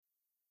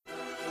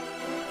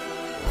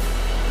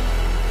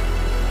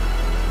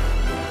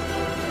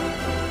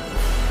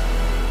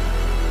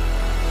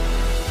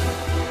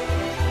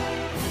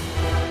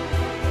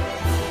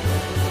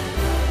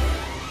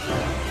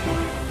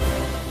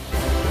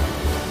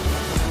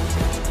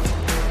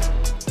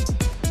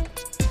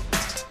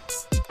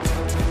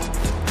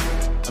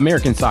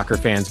American soccer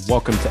fans,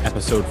 welcome to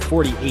episode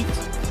 48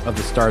 of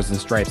the Stars and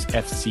Stripes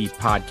FC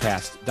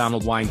podcast.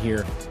 Donald Wine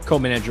here,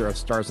 co-manager of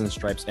Stars and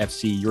Stripes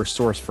FC, your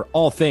source for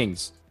all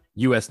things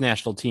U.S.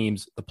 national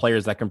teams, the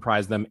players that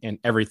comprise them, and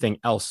everything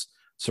else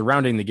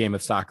surrounding the game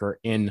of soccer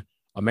in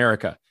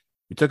America.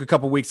 We took a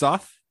couple weeks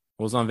off.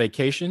 I was on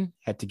vacation,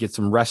 had to get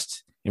some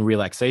rest and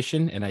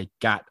relaxation, and I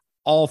got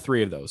all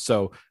three of those.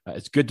 So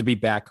it's good to be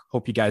back.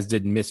 Hope you guys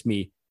didn't miss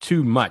me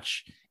too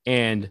much.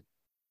 And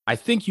I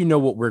think you know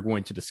what we're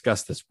going to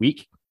discuss this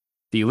week.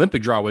 The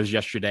Olympic draw was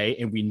yesterday,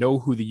 and we know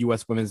who the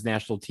U.S. women's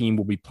national team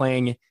will be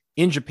playing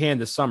in Japan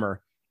this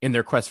summer in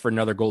their quest for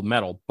another gold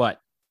medal. But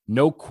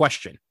no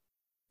question,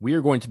 we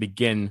are going to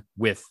begin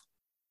with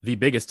the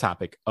biggest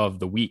topic of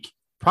the week,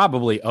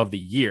 probably of the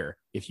year,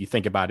 if you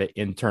think about it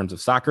in terms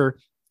of soccer,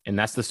 and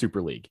that's the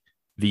Super League,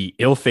 the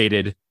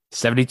ill-fated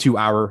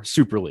 72-hour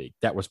Super League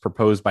that was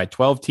proposed by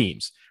 12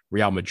 teams: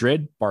 Real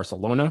Madrid,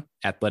 Barcelona,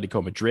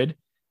 Atletico Madrid,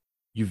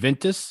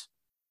 Juventus,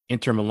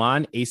 Inter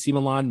Milan, AC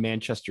Milan,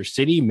 Manchester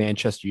City,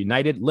 Manchester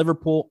United,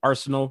 Liverpool,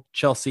 Arsenal,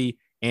 Chelsea,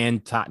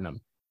 and Tottenham.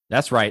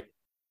 That's right,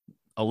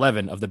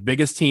 11 of the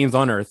biggest teams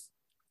on earth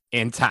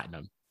and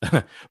Tottenham.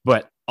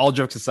 But all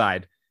jokes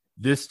aside,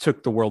 this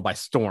took the world by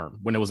storm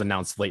when it was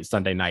announced late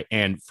Sunday night.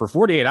 And for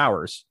 48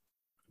 hours,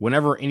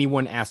 whenever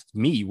anyone asked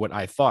me what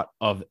I thought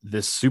of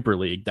this Super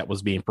League that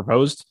was being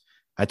proposed,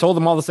 I told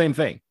them all the same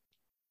thing.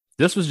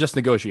 This was just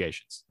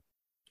negotiations.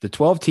 The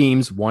 12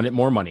 teams wanted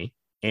more money,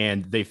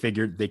 and they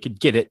figured they could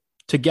get it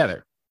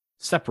together,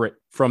 separate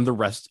from the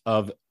rest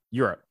of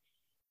Europe.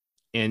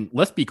 And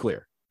let's be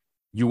clear,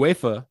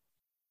 UEFA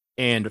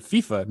and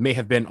FIFA may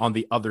have been on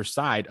the other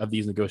side of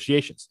these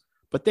negotiations,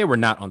 but they were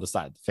not on the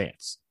side of the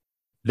fans.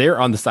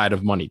 They're on the side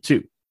of money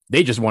too.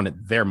 They just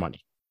wanted their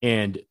money,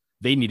 and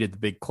they needed the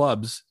big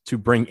clubs to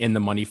bring in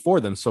the money for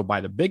them. So by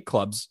the big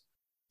clubs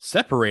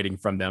separating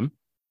from them,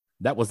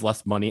 that was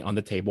less money on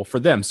the table for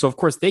them. So of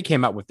course they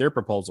came out with their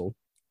proposal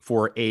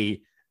for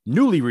a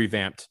newly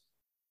revamped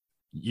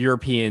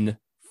European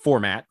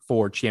format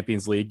for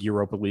Champions League,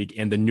 Europa League,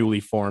 and the newly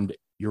formed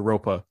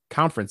Europa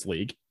Conference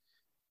League.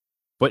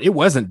 But it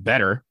wasn't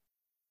better.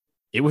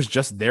 It was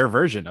just their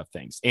version of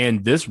things.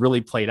 And this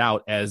really played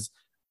out as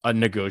a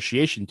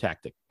negotiation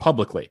tactic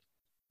publicly,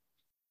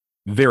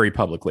 very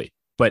publicly.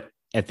 But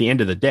at the end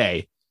of the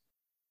day,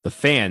 the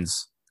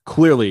fans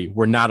clearly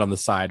were not on the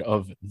side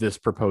of this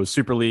proposed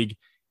Super League.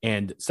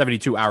 And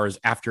 72 hours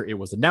after it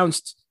was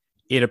announced,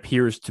 it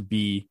appears to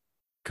be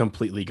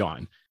completely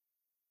gone.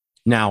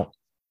 Now,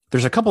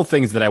 there's a couple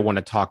things that I want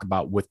to talk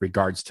about with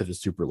regards to the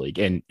Super League,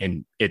 and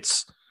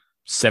it's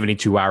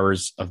 72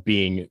 hours of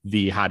being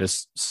the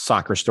hottest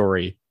soccer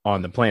story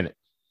on the planet.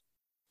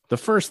 The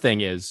first thing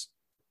is,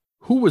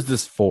 who was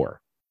this for?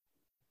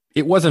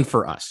 It wasn't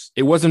for us.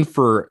 It wasn't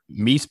for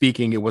me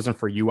speaking. It wasn't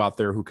for you out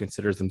there who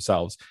considers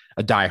themselves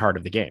a diehard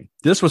of the game.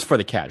 This was for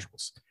the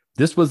casuals.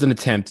 This was an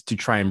attempt to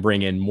try and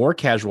bring in more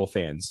casual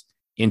fans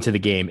into the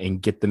game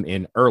and get them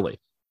in early.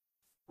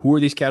 Who are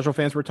these casual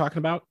fans we're talking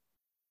about?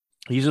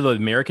 These are the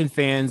American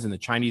fans and the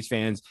Chinese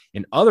fans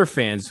and other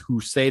fans who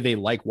say they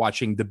like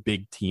watching the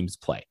big teams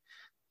play.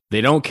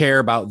 They don't care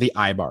about the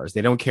Ibars.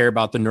 They don't care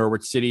about the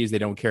Norwich Cities. They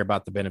don't care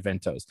about the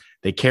Beneventos.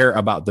 They care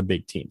about the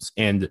big teams.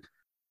 And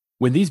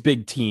when these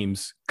big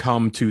teams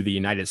come to the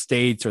United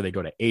States, or they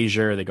go to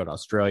Asia, or they go to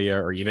Australia,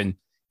 or even,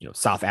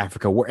 South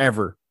Africa,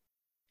 wherever,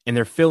 and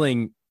they're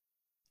filling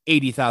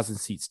 80,000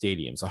 seat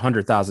stadiums,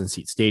 100,000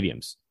 seat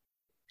stadiums,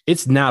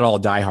 it's not all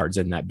diehards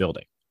in that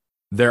building.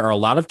 There are a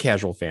lot of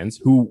casual fans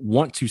who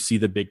want to see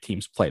the big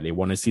teams play. They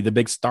want to see the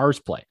big stars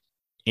play,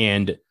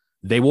 and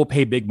they will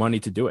pay big money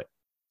to do it.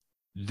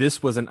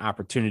 This was an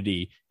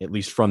opportunity, at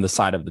least from the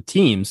side of the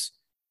teams,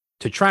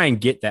 to try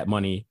and get that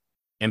money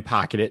and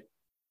pocket it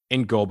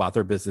and go about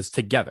their business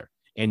together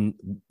and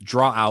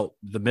draw out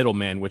the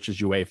middleman, which is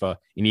UEFA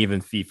and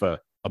even FIFA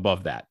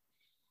above that.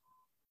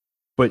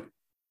 But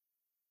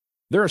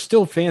there are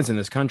still fans in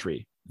this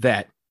country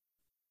that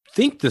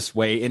think this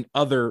way in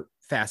other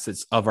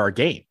facets of our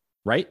game,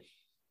 right?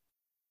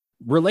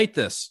 Relate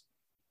this.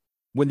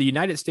 When the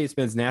United States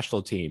men's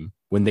national team,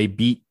 when they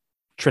beat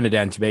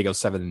Trinidad and Tobago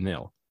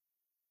 7-0,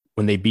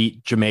 when they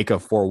beat Jamaica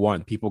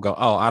 4-1, people go,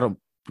 oh,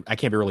 I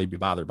can't really be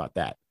bothered about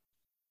that.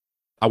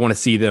 I want to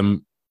see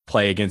them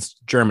play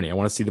against Germany. I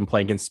want to see them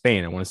play against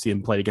Spain. I want to see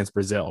them play against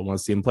Brazil. I want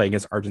to see them play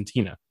against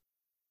Argentina.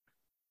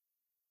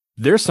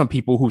 There's some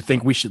people who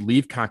think we should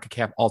leave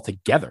CONCACAF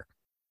altogether,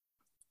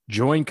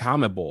 join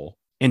CONMEBOL,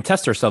 and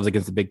test ourselves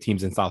against the big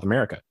teams in South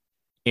America,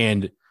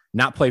 and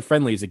not play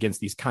friendlies against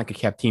these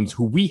CONCACAF teams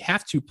who we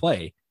have to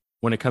play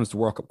when it comes to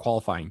World Cup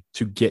qualifying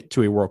to get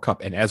to a World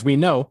Cup. And as we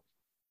know,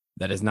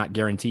 that is not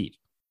guaranteed.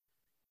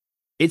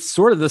 It's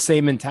sort of the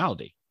same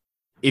mentality,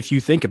 if you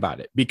think about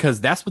it,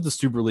 because that's what the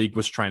Super League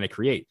was trying to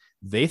create.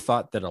 They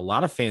thought that a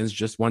lot of fans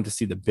just wanted to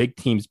see the big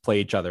teams play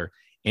each other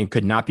and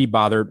could not be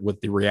bothered with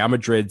the Real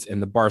Madrids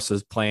and the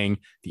Barças playing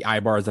the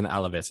Ibars and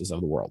Alaveses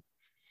of the world,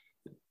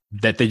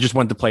 that they just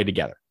wanted to play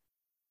together,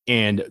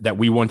 and that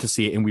we want to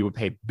see it, and we would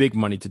pay big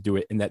money to do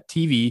it, and that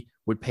TV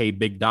would pay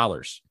big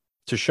dollars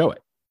to show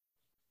it.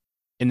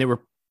 And they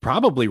were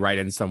probably right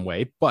in some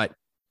way, but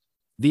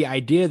the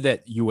idea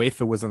that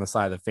UEFA was on the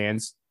side of the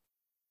fans,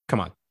 come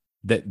on,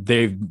 that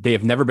they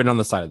have never been on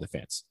the side of the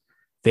fans.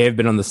 They have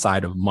been on the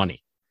side of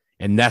money.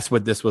 And that's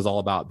what this was all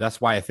about.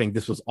 That's why I think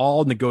this was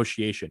all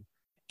negotiation,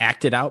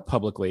 acted out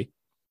publicly.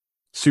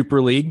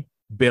 Super League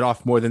bit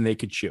off more than they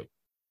could chew.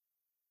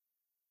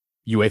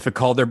 UEFA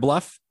called their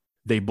bluff.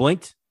 They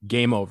blinked.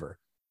 Game over.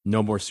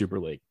 No more Super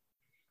League.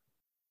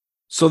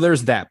 So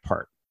there's that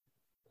part.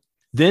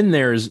 Then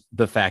there's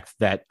the fact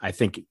that I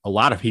think a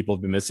lot of people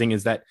have been missing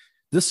is that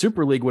the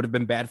Super League would have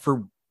been bad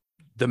for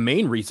the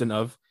main reason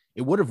of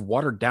it would have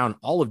watered down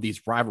all of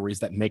these rivalries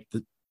that make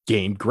the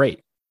game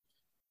great.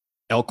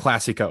 El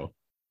Clasico,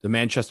 the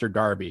Manchester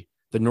Derby,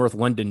 the North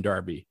London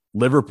Derby,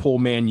 Liverpool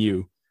Man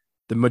U,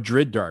 the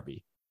Madrid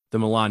Derby, the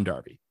Milan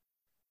Derby.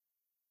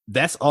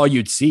 That's all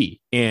you'd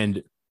see.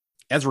 And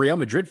as a Real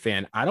Madrid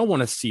fan, I don't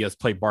want to see us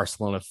play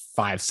Barcelona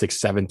 5, 6,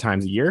 7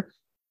 times a year.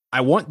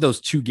 I want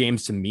those 2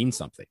 games to mean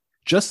something.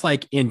 Just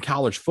like in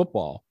college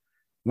football,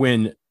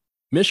 when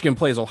Michigan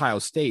plays Ohio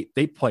State,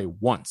 they play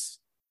once.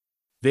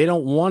 They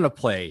don't want to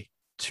play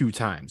 2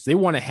 times. They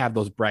want to have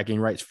those bragging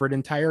rights for an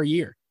entire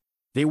year.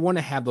 They want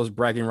to have those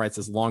bragging rights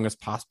as long as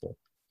possible.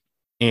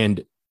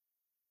 And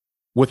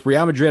with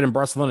Real Madrid and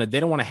Barcelona,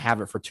 they don't want to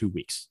have it for 2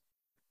 weeks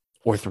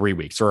or 3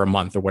 weeks or a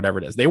month or whatever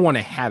it is. They want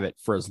to have it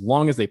for as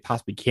long as they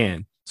possibly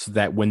can so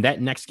that when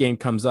that next game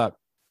comes up,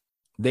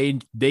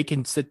 they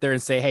can sit there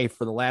and say, hey,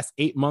 for the last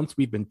 8 months,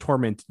 we've been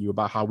tormenting you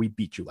about how we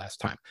beat you last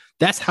time.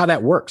 That's how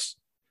that works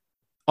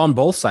on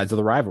both sides of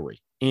the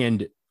rivalry.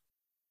 And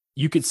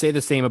you could say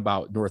the same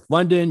about North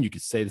London. You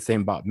could say the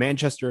same about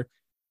Manchester.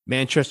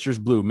 Manchester's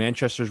blue,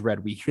 Manchester's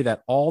red. We hear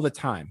that all the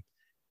time.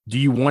 Do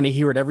you want to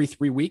hear it every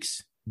 3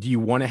 weeks? Do you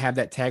want to have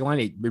that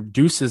tagline? It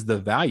reduces the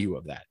value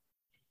of that.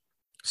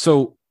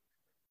 So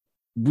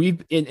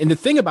and the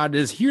thing about it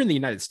is here in the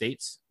United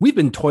States, we've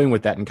been toying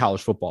with that in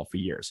college football for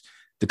years.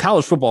 The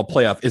college football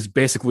playoff is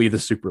basically the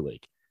Super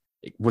League,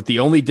 with the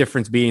only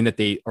difference being that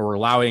they are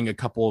allowing a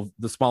couple of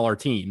the smaller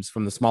teams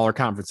from the smaller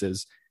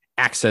conferences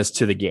access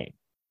to the game,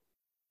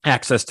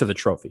 access to the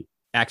trophy,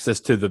 access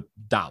to the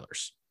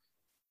dollars.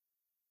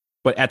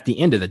 But at the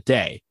end of the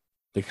day,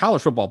 the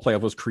college football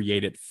playoff was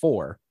created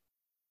for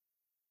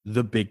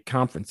the big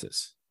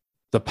conferences,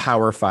 the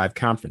Power 5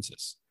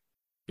 conferences.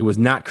 It was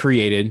not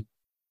created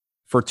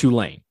for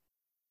Tulane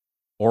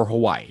or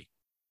Hawaii.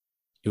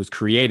 It was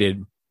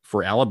created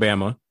for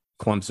Alabama,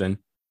 Clemson,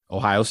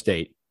 Ohio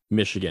State,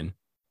 Michigan,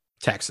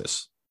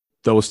 Texas,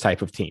 those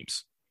type of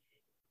teams.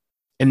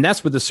 And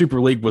that's what the Super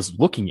League was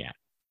looking at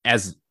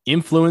as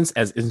influence,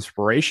 as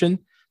inspiration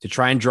to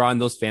try and draw in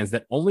those fans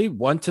that only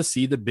want to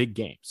see the big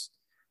games.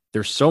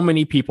 There's so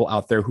many people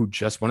out there who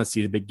just want to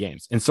see the big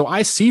games. And so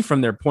I see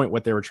from their point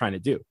what they were trying to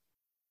do.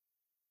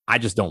 I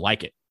just don't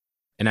like it.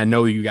 And I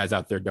know you guys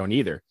out there don't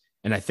either.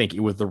 And I think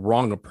it was the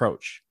wrong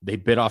approach. They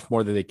bit off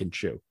more than they can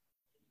chew.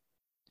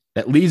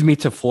 That leads me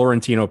to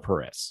Florentino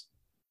Perez.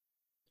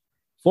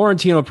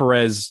 Florentino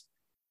Perez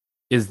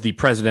is the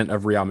president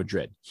of Real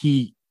Madrid.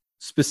 He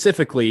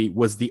specifically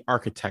was the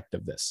architect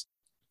of this.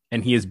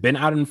 And he has been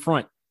out in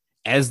front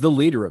as the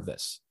leader of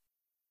this,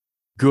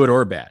 good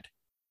or bad.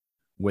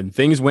 When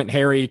things went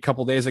hairy a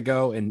couple days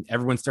ago and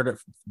everyone started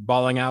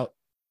balling out,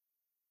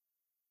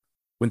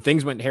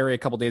 and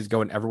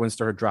everyone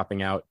started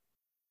dropping out,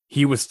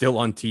 he was still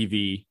on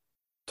TV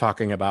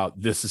talking about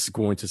this is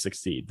going to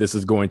succeed. This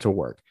is going to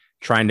work,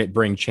 trying to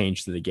bring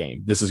change to the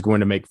game. This is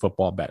going to make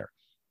football better.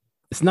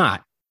 It's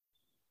not.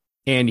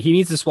 And he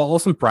needs to swallow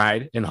some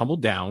pride and humble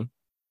down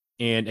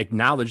and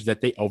acknowledge that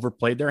they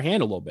overplayed their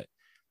hand a little bit.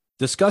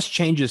 Discuss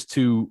changes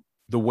to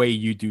the way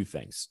you do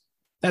things.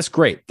 That's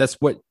great. That's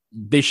what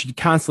they should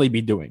constantly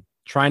be doing,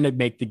 trying to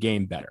make the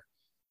game better.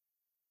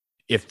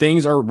 If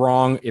things are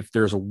wrong, if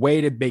there's a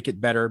way to make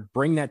it better,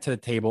 bring that to the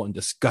table and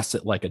discuss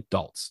it like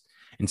adults.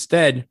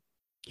 Instead,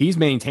 he's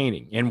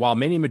maintaining. And while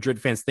many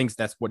Madrid fans think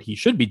that's what he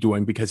should be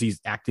doing because he's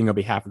acting on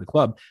behalf of the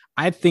club,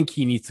 I think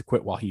he needs to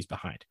quit while he's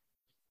behind.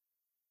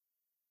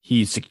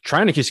 He's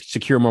trying to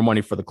secure more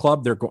money for the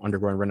club. They're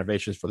undergoing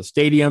renovations for the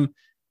stadium.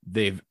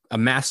 They've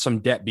amassed some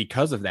debt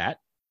because of that.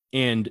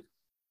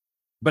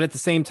 But at the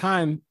same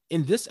time,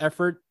 in this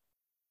effort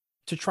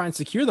to try and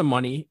secure the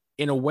money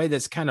in a way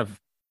that's kind of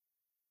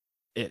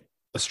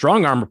a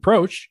strong arm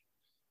approach,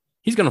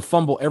 he's going to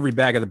fumble every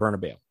bag of the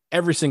Bernabeu,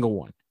 every single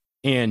one.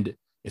 And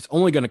it's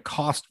only going to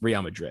cost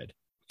Real Madrid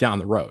down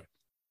the road.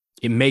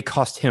 It may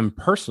cost him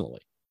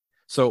personally.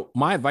 So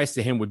my advice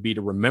to him would be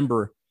to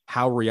remember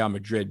how Real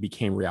Madrid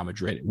became Real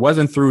Madrid. It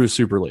wasn't through the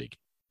Super League.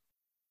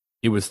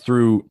 It was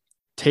through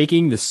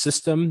taking the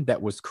system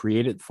that was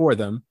created for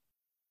them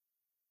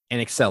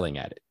and excelling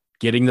at it,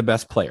 getting the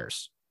best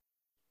players,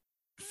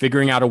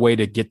 figuring out a way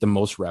to get the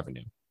most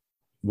revenue,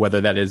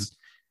 whether that is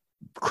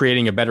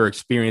creating a better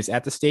experience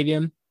at the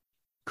stadium,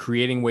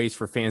 creating ways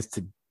for fans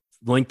to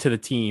link to the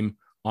team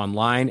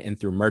online and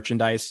through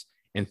merchandise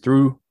and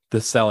through the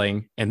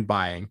selling and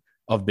buying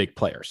of big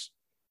players.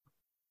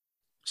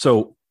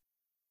 So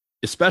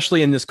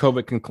especially in this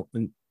COVID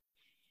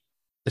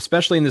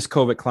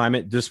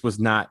climate, this was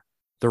not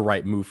the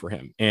right move for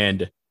him.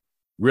 And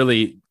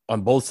really,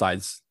 on both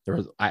sides,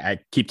 I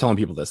keep telling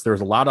people this, there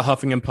was a lot of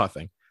huffing and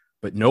puffing,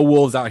 but no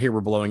wolves out here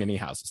were blowing any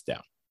houses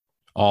down.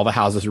 All the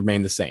houses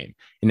remain the same.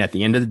 And at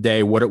the end of the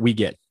day, what do we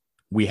get?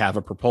 We have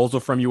a proposal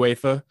from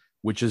UEFA,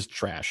 which is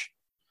trash.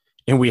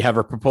 And we have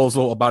a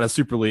proposal about a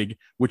Super League,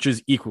 which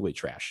is equally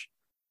trash.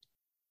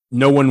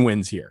 No one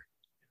wins here.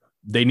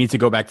 They need to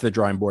go back to the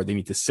drawing board. They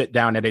need to sit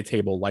down at a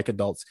table like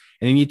adults,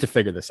 and they need to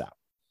figure this out.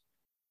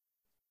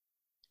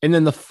 And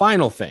then the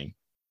final thing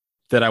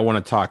that I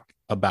want to talk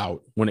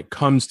about when it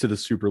comes to the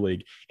Super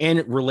League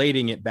and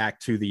relating it back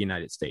to the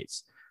United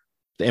States,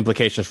 the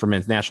implications for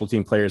men's national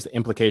team players, the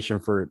implication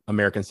for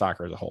American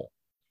soccer as a whole.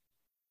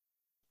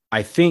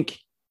 I think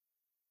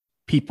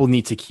people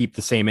need to keep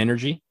the same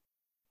energy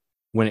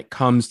when it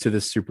comes to the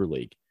Super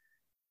League.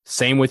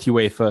 Same with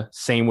UEFA,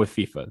 same with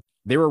FIFA.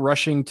 They were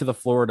rushing to the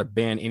floor to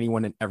ban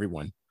anyone and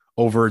everyone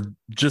over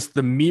just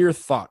the mere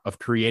thought of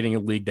creating a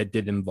league that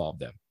did involve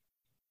them.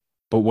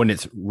 But when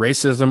it's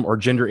racism or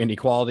gender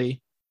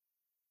inequality,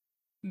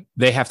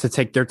 they have to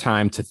take their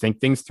time to think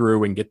things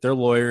through and get their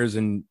lawyers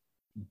and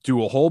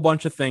do a whole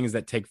bunch of things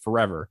that take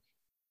forever,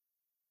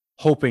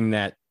 hoping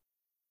that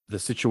the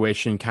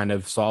situation kind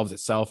of solves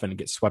itself and it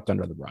gets swept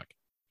under the rug.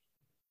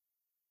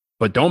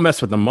 But don't mess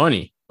with the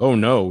money. Oh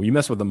no, you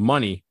mess with the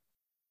money,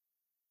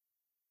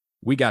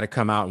 we got to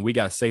come out and we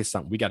got to say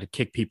something. We got to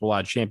kick people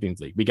out of Champions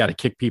League. We got to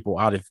kick people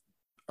out of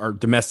our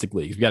domestic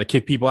leagues. We got to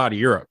kick people out of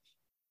Europe.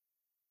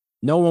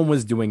 No one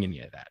was doing any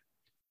of that.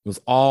 It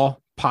was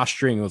all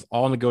posturing. It was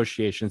all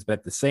negotiations. But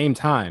at the same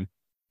time,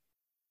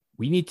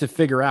 we need to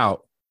figure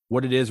out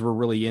what it is we're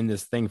really in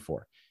this thing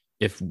for.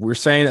 If we're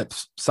saying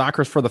that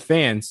soccer is for the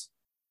fans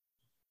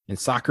and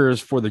soccer is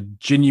for the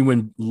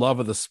genuine love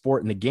of the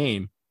sport and the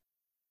game,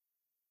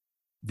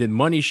 then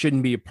money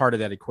shouldn't be a part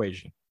of that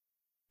equation.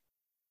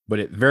 But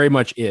it very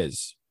much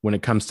is when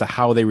it comes to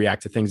how they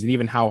react to things and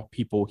even how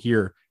people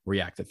here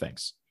react to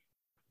things.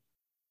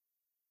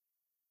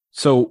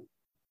 So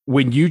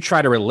when you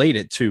try to relate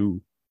it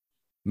to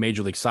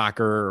Major League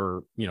Soccer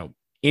or,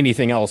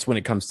 anything else when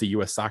it comes to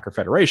U.S. Soccer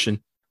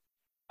Federation,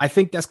 I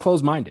think that's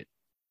closed-minded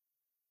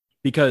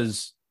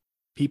because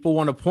people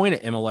want to point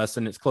at MLS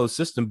and its closed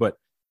system, but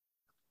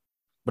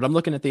I'm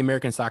looking at the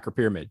American soccer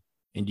pyramid.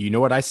 And do you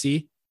know what I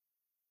see?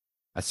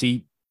 I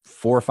see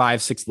 4,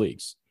 5, 6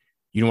 leagues.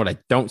 You know what I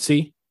don't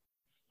see?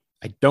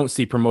 I don't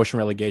see promotion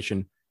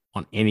relegation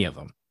on any of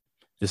them.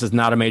 This is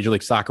not a Major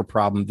League Soccer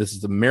problem. This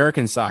is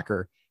American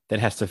soccer that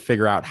has to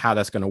figure out how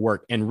that's going to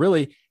work. And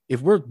really, if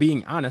we're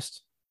being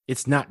honest,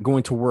 it's not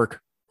going to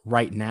work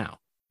right now.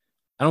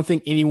 I don't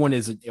think anyone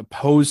is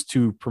opposed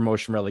to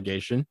promotion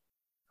relegation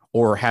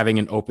or having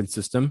an open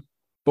system,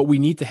 but we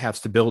need to have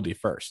stability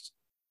first.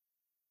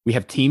 We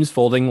have teams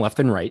folding left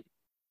and right.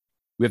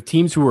 We have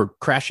teams who are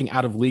crashing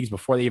out of leagues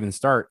before they even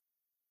start.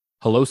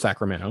 Hello,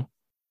 Sacramento.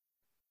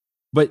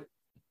 But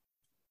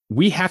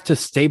we have to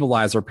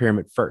stabilize our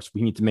pyramid first.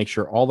 We need to make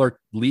sure all our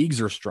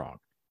leagues are strong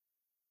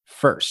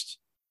first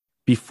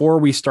before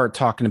we start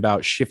talking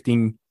about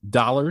shifting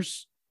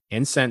dollars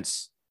and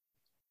cents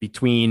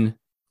between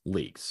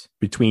leagues,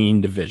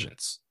 between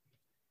divisions.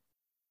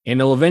 And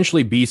it'll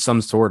eventually be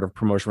some sort of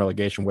promotion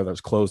relegation, whether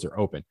it's closed or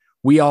open.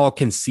 We all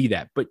can see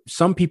that, but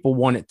some people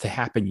want it to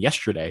happen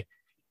yesterday,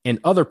 and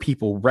other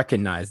people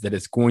recognize that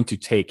it's going to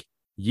take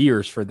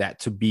years for that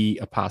to be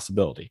a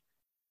possibility.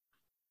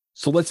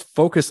 So let's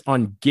focus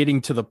on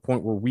getting to the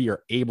point where we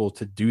are able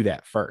to do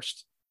that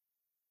first.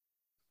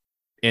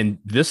 And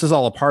this is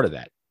all a part of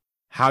that.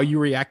 How you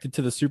reacted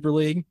to the Super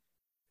League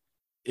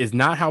is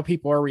not how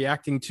people are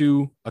reacting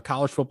to a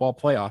college football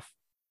playoff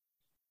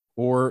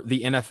or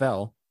the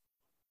NFL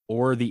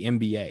or the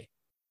NBA.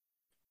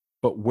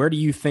 But where do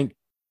you think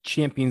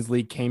Champions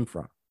League came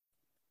from?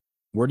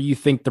 Where do you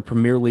think the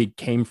Premier League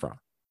came from?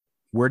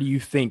 Where do you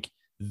think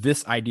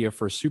this idea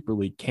for Super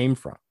League came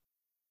from?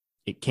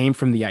 It came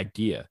from the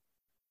idea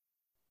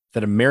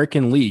that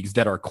American leagues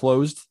that are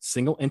closed,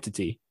 single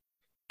entity,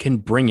 can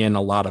bring in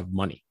a lot of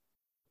money.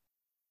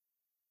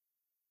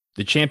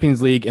 The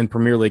Champions League and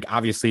Premier League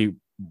obviously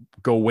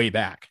go way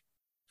back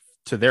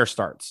to their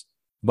starts,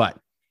 but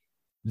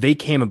they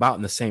came about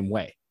in the same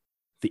way.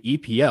 The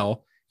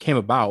EPL came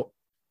about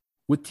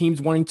with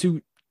teams wanting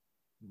to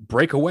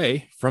break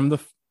away from the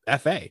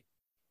FA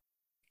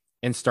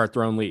and start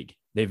their own league.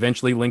 They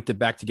eventually linked it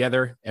back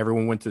together.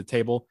 Everyone went to the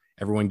table.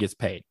 Everyone gets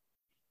paid.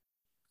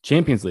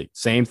 Champions League,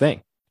 same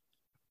thing.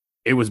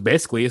 It was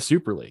basically a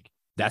Super League.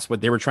 That's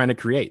what they were trying to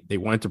create. They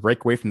wanted to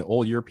break away from the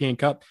old European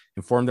Cup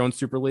and form their own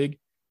Super League.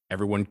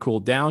 Everyone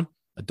cooled down.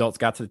 Adults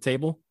got to the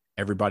table.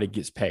 Everybody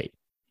gets paid.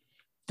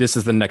 This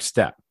is the next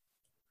step.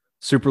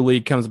 Super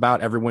League comes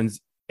about.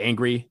 Everyone's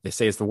angry. They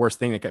say it's the worst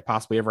thing that could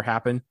possibly ever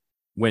happen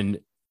when,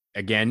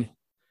 again,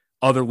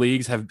 other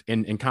leagues have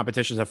in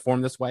competitions have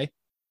formed this way.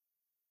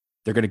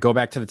 They're going to go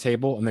back to the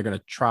table and they're going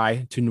to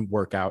try to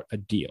work out a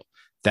deal.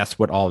 That's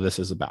what all of this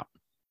is about.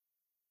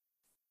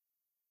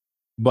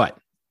 But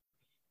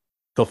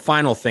the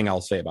final thing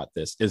I'll say about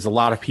this is a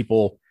lot of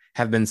people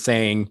have been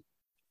saying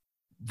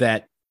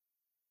that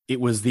it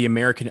was the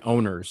American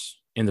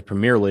owners in the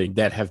Premier League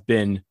that have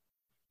been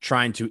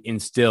trying to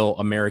instill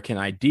American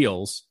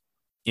ideals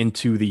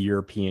into the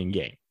European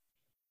game.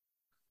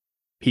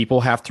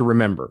 People have to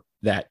remember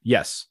that,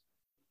 yes,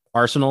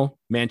 Arsenal,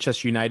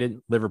 Manchester United,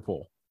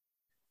 Liverpool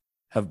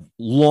have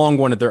long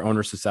wanted their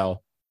owners to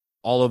sell.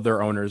 All of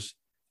their owners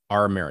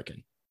are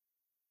American.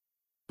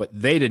 But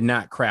they did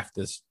not craft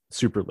this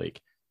Super League.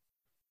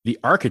 The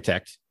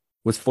architect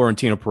was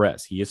Florentino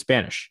Perez. He is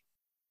Spanish.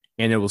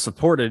 And it was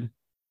supported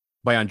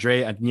by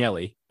Andrea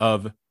Agnelli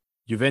of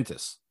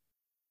Juventus,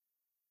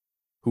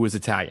 who is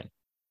Italian,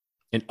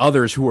 and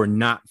others who are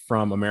not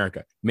from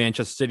America.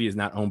 Manchester City is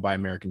not owned by an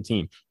American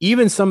team.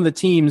 Even some of the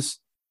teams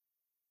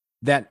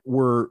that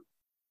were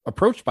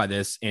approached by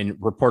this and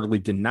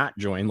reportedly did not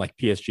join, like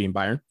PSG and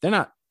Bayern, they're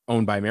not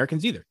owned by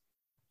Americans either.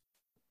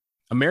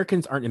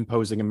 Americans aren't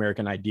imposing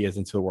American ideas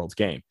into the world's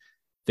game.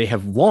 They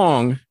have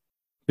long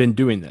been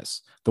doing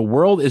this. The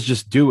world is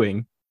just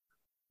doing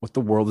what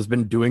the world has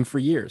been doing for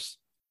years,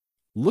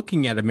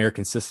 looking at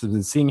American systems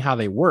and seeing how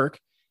they work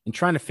and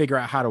trying to figure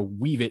out how to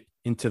weave it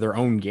into their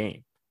own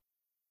game.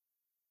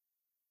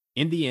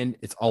 In the end,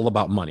 it's all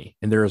about money.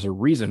 And there is a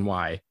reason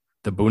why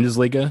the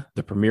Bundesliga,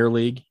 the Premier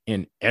League,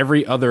 and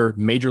every other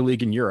major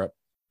league in Europe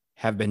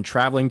have been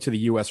traveling to the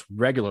U.S.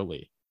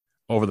 regularly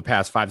over the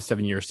past 5 to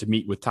 7 years to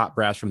meet with top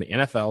brass from the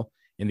NFL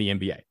and the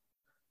NBA.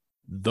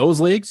 Those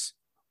leagues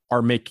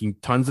are making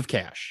tons of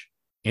cash,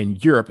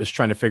 and Europe is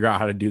trying to figure out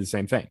how to do the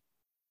same thing.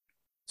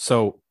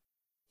 So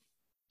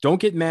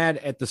don't get mad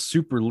at the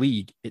Super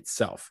League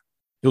itself.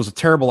 It was a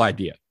terrible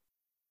idea.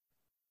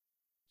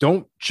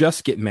 Don't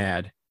just get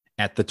mad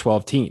at the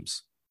 12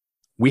 teams.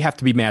 We have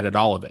to be mad at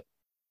all of it.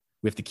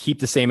 We have to keep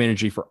the same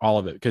energy for all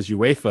of it because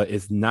UEFA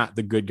is not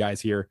the good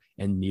guys here,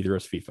 and neither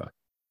is FIFA.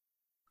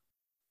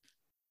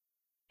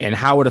 And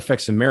how it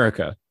affects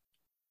America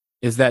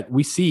is that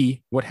we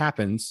see what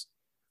happens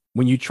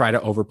when you try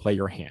to overplay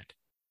your hand.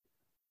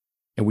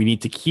 And we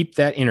need to keep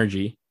that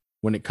energy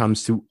when it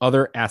comes to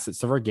other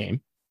assets of our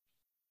game.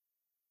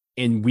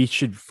 And we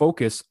should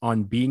focus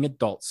on being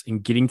adults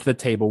and getting to the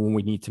table when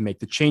we need to make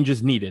the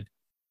changes needed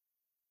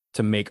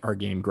to make our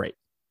game great.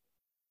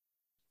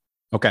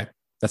 Okay,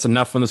 that's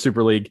enough from the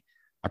Super League.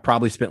 I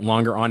probably spent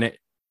longer on it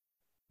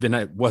than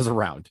I was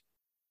around.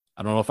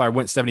 I don't know if I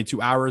went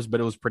 72 hours, but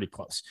it was pretty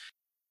close.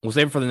 We'll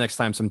save it for the next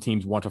time some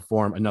teams want to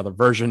form another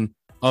version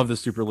of the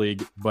Super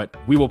League, but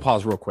we will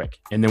pause real quick,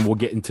 and then we'll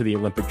get into the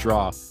Olympic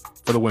draw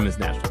for the women's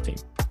national team.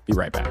 Be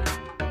right back.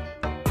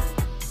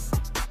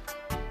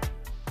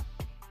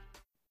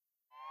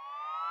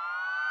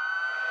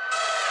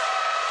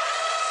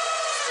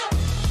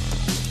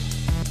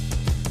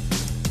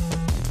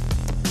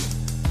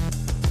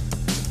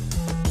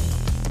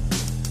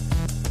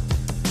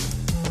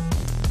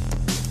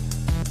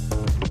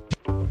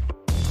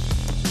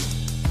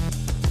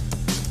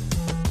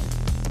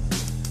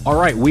 All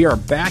right, we are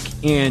back,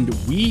 and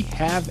we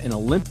have an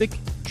Olympic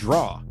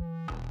draw.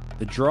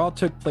 The draw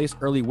took place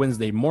early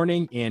Wednesday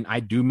morning, and I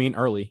do mean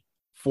early,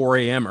 4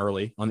 a.m.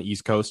 early on the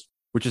East Coast,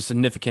 which is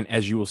significant,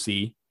 as you will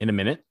see in a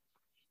minute.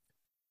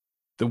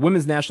 The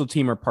women's national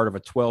team are part of a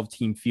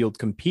 12-team field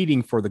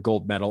competing for the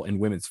gold medal in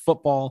women's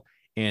football,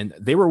 and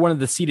they were one of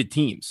the seeded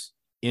teams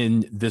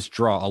in this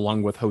draw,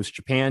 along with host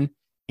Japan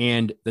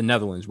and the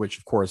Netherlands, which,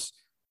 of course,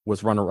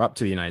 was runner-up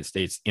to the United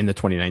States in the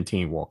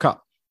 2019 World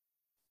Cup.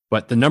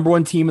 But the number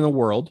one team in the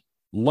world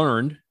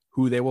learned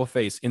who they will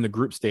face in the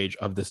group stage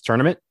of this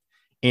tournament,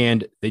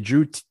 and they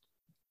drew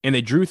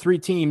 3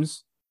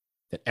 teams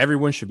that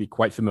everyone should be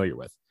quite familiar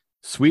with: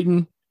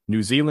 Sweden,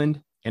 New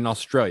Zealand, and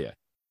Australia,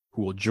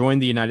 who will join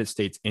the United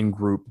States in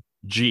Group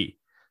G.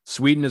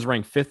 Sweden is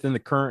ranked 5th in the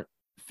current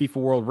FIFA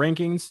World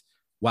Rankings,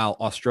 while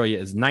Australia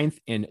is 9th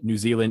and New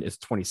Zealand is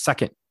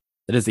 22nd.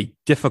 That is a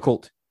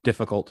difficult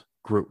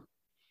group.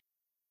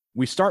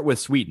 We start with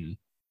Sweden.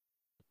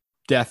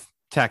 Death,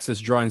 Texas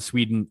drawing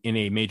Sweden in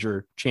a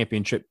major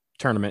championship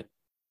tournament.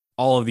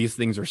 All of these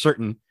things are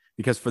certain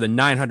because for the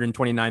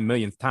 929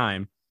 millionth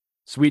time,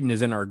 Sweden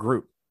is in our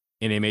group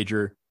in a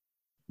major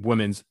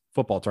women's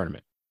football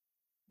tournament.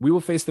 We will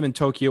face them in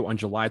Tokyo on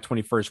July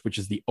 21st, which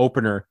is the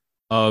opener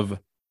of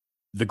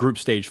the group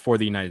stage for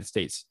the United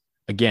States.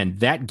 Again,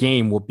 that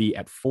game will be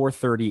at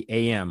 4:30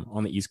 a.m.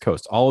 on the East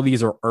Coast. All of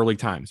these are early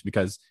times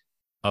because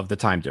of the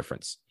time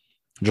difference.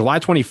 July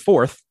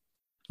 24th,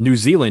 New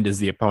Zealand is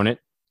the opponent.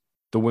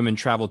 The women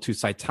travel to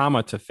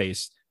Saitama to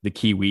face the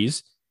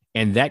Kiwis,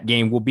 and that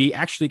game will be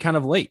actually kind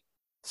of late,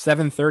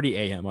 7:30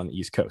 a.m. on the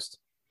East Coast.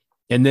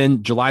 And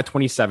then July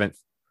 27th,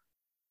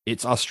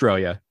 it's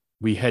Australia.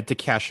 We head to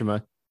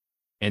Kashima,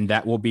 and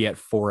that will be at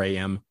 4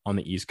 a.m. on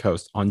the East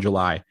Coast on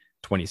July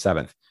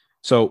 27th.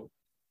 So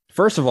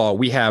first of all,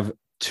 we have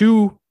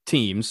 2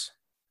 teams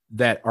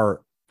that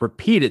are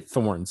repeated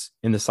thorns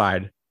in the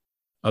side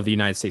of the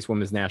United States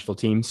women's national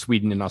team,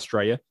 Sweden and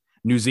Australia.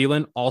 New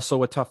Zealand,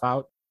 also a tough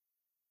out.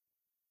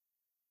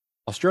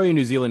 Australia and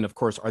New Zealand, of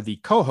course, are the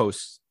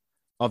co-hosts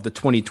of the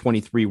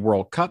 2023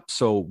 World Cup.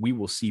 So we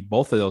will see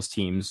both of those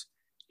teams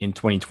in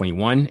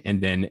 2021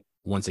 and then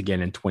once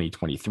again in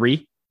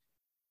 2023.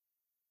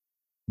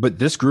 But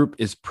this group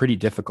is pretty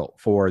difficult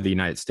for the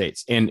United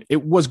States. And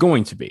it was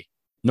going to be.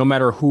 No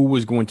matter who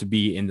was going to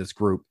be in this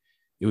group,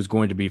 it was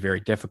going to be very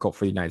difficult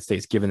for the United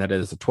States, given that it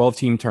is a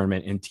 12-team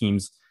tournament and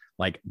teams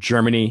like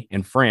Germany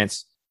and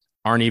France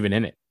aren't even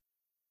in it.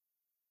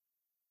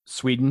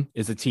 Sweden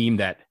is a team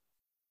that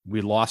we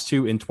lost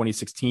to in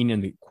 2016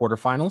 in the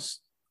quarterfinals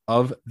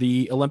of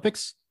the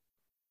Olympics,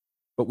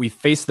 but we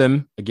faced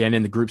them again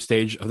in the group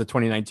stage of the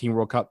 2019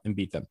 World Cup and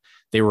beat them.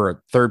 They were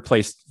a third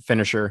place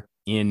finisher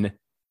in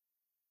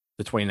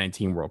the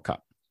 2019 World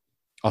Cup.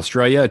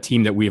 Australia, a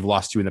team that we've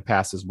lost to in the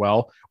past as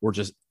well, we're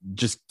just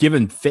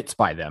given fits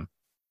by them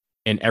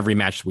in every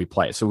match that we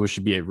play. So it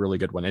should be a really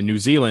good one. And New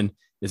Zealand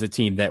is a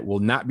team that will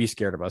not be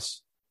scared of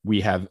us.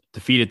 We have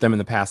defeated them in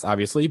the past,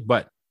 obviously,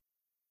 but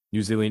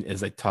New Zealand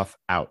is a tough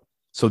out.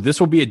 So this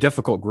will be a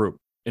difficult group,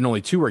 and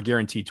only 2 are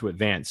guaranteed to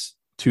advance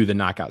to the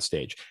knockout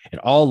stage. It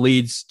all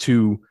leads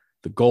to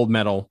the gold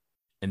medal,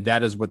 and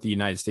that is what the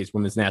United States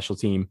women's national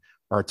team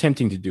are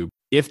attempting to do.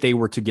 If they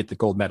were to get the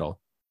gold medal,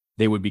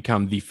 they would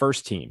become the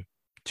first team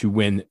to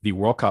win the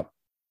World Cup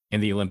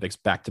and the Olympics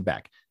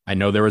back-to-back. I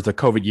know there was a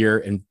COVID year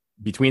in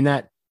between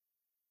that,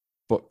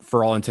 but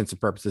for all intents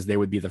and purposes, they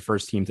would be the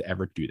first team to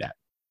ever do that.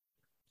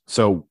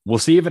 So we'll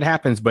see if it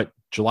happens, but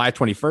July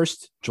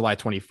 21st, July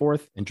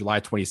 24th, and July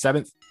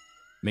 27th,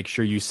 make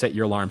sure you set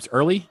your alarms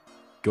early,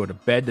 go to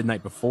bed the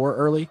night before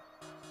early,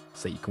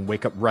 so you can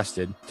wake up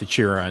rested to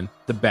cheer on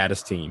the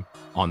baddest team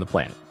on the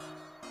planet.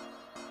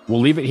 We'll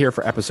leave it here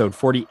for episode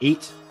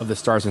 48 of the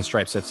Stars and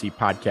Stripes FC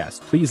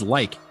podcast. Please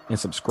like and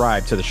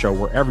subscribe to the show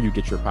wherever you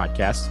get your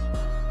podcasts.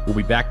 We'll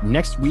be back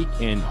next week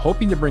and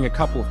hoping to bring a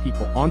couple of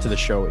people onto the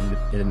show in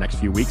the next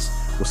few weeks.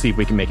 We'll see if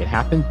we can make it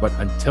happen. But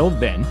until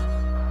then,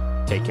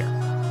 take care.